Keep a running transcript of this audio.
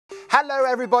Hello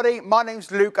everybody, my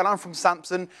name's Luke and I'm from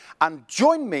Samsung, and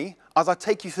join me as I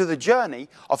take you through the journey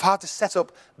of how to set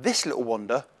up this little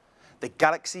wonder, the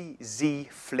Galaxy Z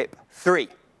Flip 3.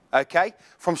 Okay,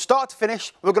 from start to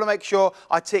finish, we're going to make sure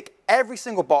I tick every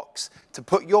single box to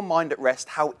put your mind at rest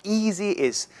how easy it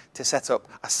is to set up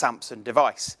a Samsung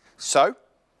device. So,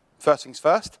 first things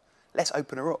first, let's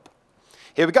open her up.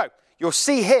 Here we go. You'll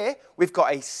see here, we've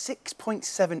got a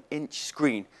 6.7-inch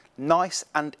screen, nice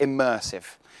and immersive.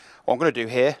 What I'm going to do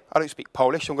here, I don't speak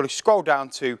Polish, so I'm going to scroll down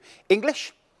to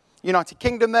English, United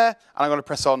Kingdom there, and I'm going to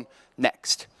press on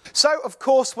Next. So, of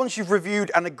course, once you've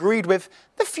reviewed and agreed with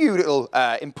the few little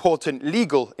important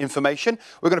legal information,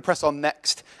 we're going to press on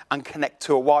Next and connect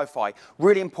to a Wi-Fi.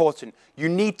 Really important. You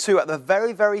need to, at the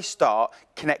very, very start,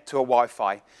 connect to a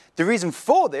Wi-Fi. The reason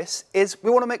for this is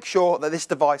we want to make sure that this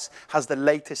device has the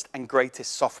latest and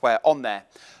greatest software on there.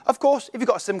 Of course, if you've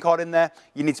got a SIM card in there,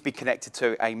 you need to be connected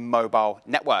to a mobile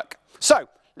network. So,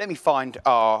 let me find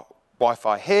our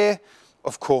Wi-Fi here.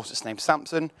 Of course, it's named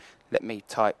Samsung. Let me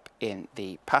type in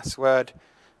the password,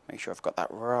 make sure I've got that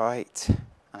right,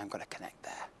 and I'm going to connect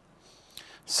there.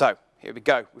 So, here we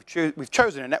go. We've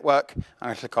chosen a network, and I'm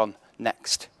going to click on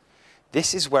Next.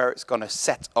 This is where it's going to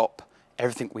set up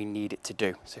everything we need it to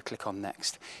do. So, click on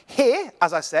Next. Here,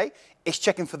 as I say, it's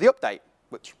checking for the update,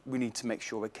 which we need to make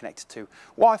sure we're connected to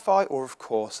Wi-Fi or, of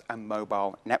course, a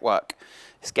mobile network.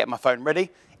 Let's get my phone ready.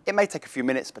 It may take a few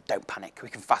minutes, but don't panic. We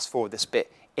can fast forward this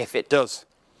bit if it does.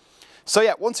 So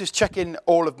yeah, once it's checking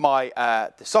all of my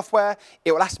the software,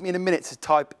 it will ask me in a minute to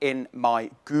type in my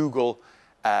Google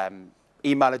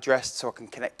email address so I can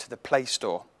connect to the Play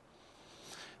Store.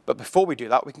 But before we do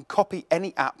that, we can copy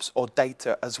any apps or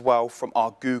data as well from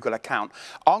our Google account.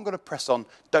 I'm going to press on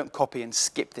Don't Copy and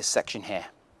skip this section here.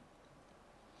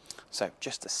 So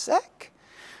just a sec.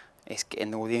 It's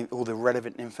getting all the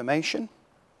relevant information.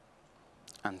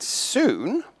 And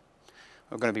soon,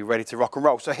 we're going to be ready to rock and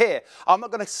roll. So here, I'm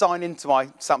not going to sign into my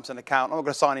Samsung account. I'm not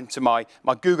going to sign into my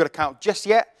Google account just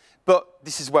yet, but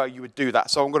this is where you would do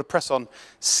that. So I'm going to press on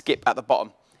skip at the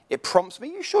bottom. It prompts me,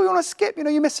 you sure you want to skip? You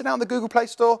know, you're missing out on the Google Play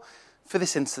Store. For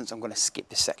this instance, I'm going to skip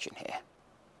this section here.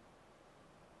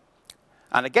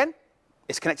 And again,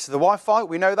 it's connected to the Wi-Fi.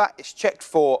 We know that. It's checked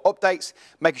for updates,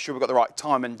 making sure we've got the right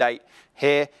time and date.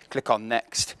 Here, click on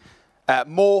Next.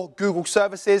 More Google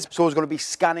services, so it's going to be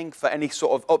scanning for any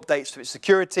sort of updates to its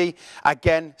security.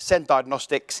 Again, send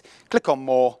diagnostics, click on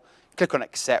More, click on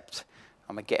Accept,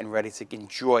 and we're getting ready to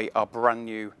enjoy our brand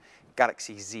new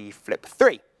Galaxy Z Flip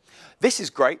 3. This is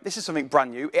great, this is something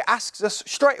brand new. It asks us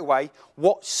straight away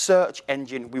what search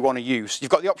engine we want to use.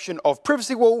 You've got the option of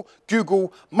Privacy Wall,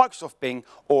 Google, Microsoft Bing,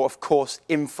 or of course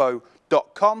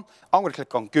info.com. I'm going to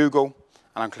click on Google, and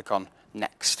I'm going to click on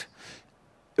Next.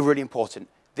 Really important.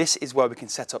 This is where we can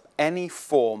set up any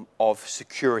form of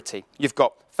security. You've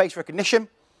got face recognition,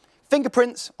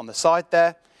 fingerprints on the side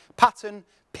there, pattern,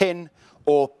 PIN,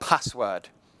 or password.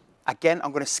 Again,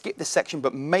 I'm going to skip this section,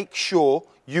 but make sure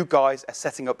you guys are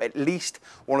setting up at least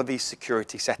one of these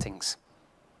security settings.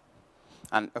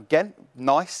 And again,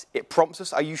 nice, it prompts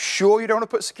us, are you sure you don't want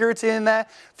to put security in there?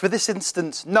 For this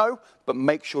instance, no, but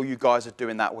make sure you guys are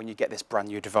doing that when you get this brand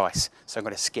new device. So I'm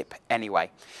going to skip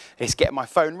anyway. Let's get my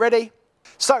phone ready.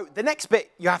 So the next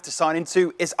bit you have to sign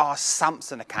into is our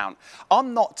Samsung account.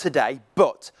 I'm not today,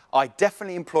 but I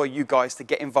definitely implore you guys to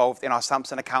get involved in our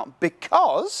Samsung account,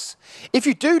 because if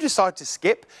you do decide to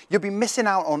skip, you'll be missing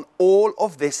out on all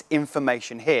of this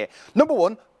information here. Number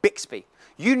one, Bixby.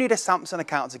 You need a Samsung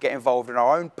account to get involved in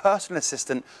our own personal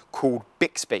assistant called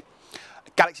Bixby.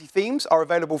 Galaxy themes are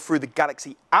available through the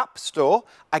Galaxy App Store.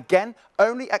 Again,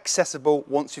 only accessible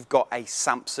once you've got a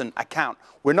Samsung account.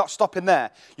 We're not stopping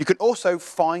there. You can also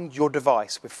find your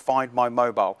device with Find My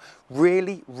Mobile.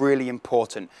 Really, really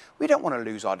important. We don't want to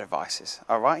lose our devices,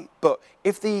 all right? But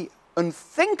if the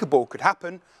unthinkable could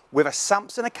happen, with a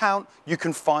Samsung account, you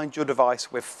can find your device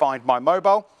with Find My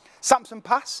Mobile. Samsung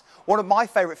Pass, one of my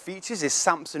favorite features is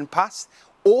Samsung Pass.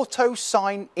 Auto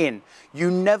sign in.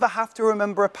 You never have to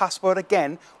remember a password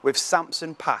again with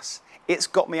Samsung Pass. It's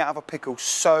got me out of a pickle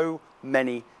so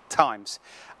many times.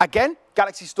 Again,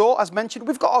 Galaxy Store, as mentioned,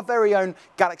 we've got our very own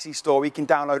Galaxy Store where you can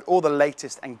download all the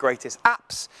latest and greatest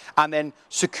apps, and then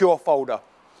secure folder.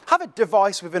 Have a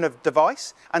device within a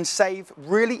device and save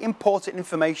really important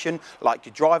information like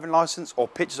your driving license or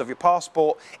pictures of your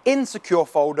passport in secure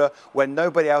folder where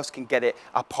nobody else can get it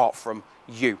apart from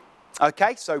you.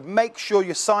 Okay, so make sure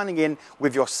you're signing in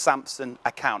with your Samsung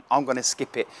account. I'm going to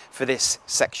skip it for this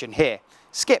section here.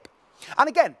 Skip. And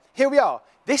again, here we are.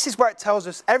 This is where it tells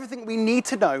us everything we need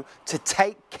to know to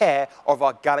take care of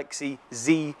our Galaxy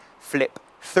Z Flip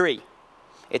 3.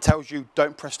 It tells you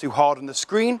don't press too hard on the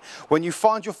screen. When you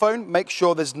find your phone, make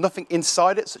sure there's nothing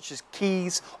inside it, such as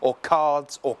keys or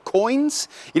cards or coins.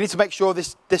 You need to make sure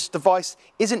this device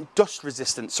isn't dust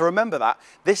resistant. So remember that.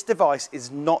 This device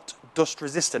is not dust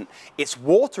resistant. It's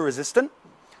water resistant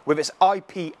with its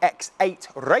IPX8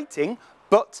 rating,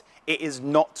 but it is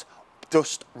not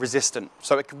dust resistant.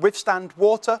 So it can withstand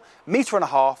water, 1.5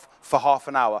 meters for half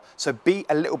an hour. So be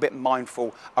a little bit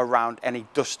mindful around any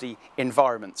dusty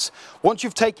environments. Once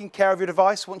you've taken care of your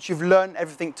device, once you've learned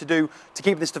everything to do to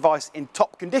keep this device in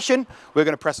top condition, we're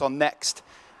going to press on next,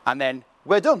 and then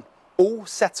we're done, all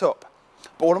set up.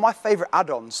 But one of my favorite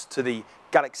add-ons to the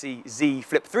Galaxy Z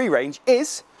Flip3 range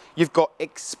is you've got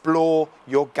Explore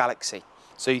Your Galaxy.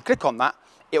 So you click on that.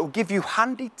 It will give you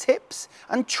handy tips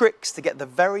and tricks to get the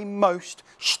very most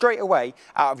straight away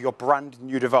out of your brand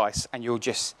new device. And you'll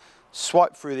just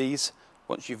swipe through these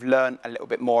once you've learned a little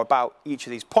bit more about each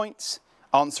of these points.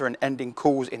 Answer and ending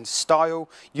calls in style,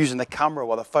 using the camera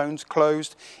while the phone's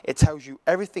closed. It tells you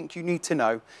everything you need to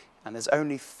know, and there's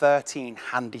only 13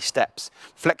 handy steps.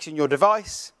 Flexing your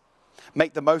device,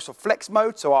 make the most of flex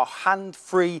mode, so our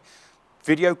hand-free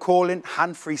video calling,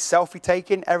 hand-free selfie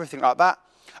taking, everything like that.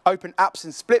 Open apps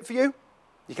in split view.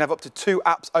 You can have up to 2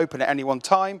 apps open at any one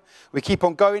time. We keep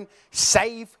on going.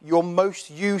 Save your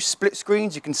most used split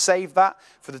screens. You can save that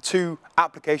for the 2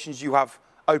 applications you have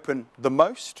open the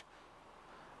most.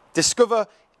 Discover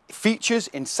features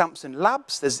in Samsung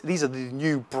Labs. These are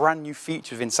the brand new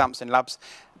features in Samsung Labs.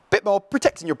 Bit more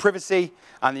protecting your privacy,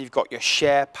 and then you've got your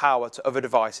share power to other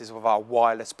devices with our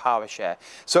wireless power share.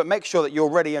 So it makes sure that you're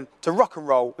ready to rock and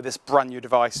roll with this brand new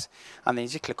device. And then you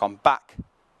just click on back,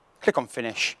 click on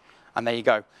finish, and there you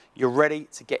go. You're ready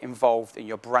to get involved in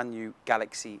your brand new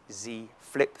Galaxy Z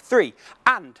Flip 3.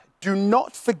 And do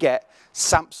not forget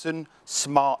Samsung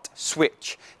Smart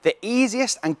Switch, the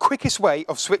easiest and quickest way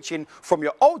of switching from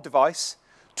your old device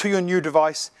to your new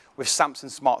device with Samsung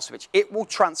Smart Switch. It will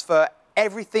transfer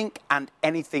everything and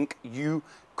anything you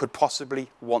could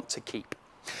possibly want to keep.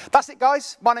 That's it,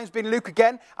 guys. My name's been Luke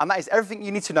again, and that is everything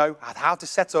you need to know on how to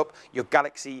set up your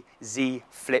Galaxy Z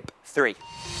Flip 3.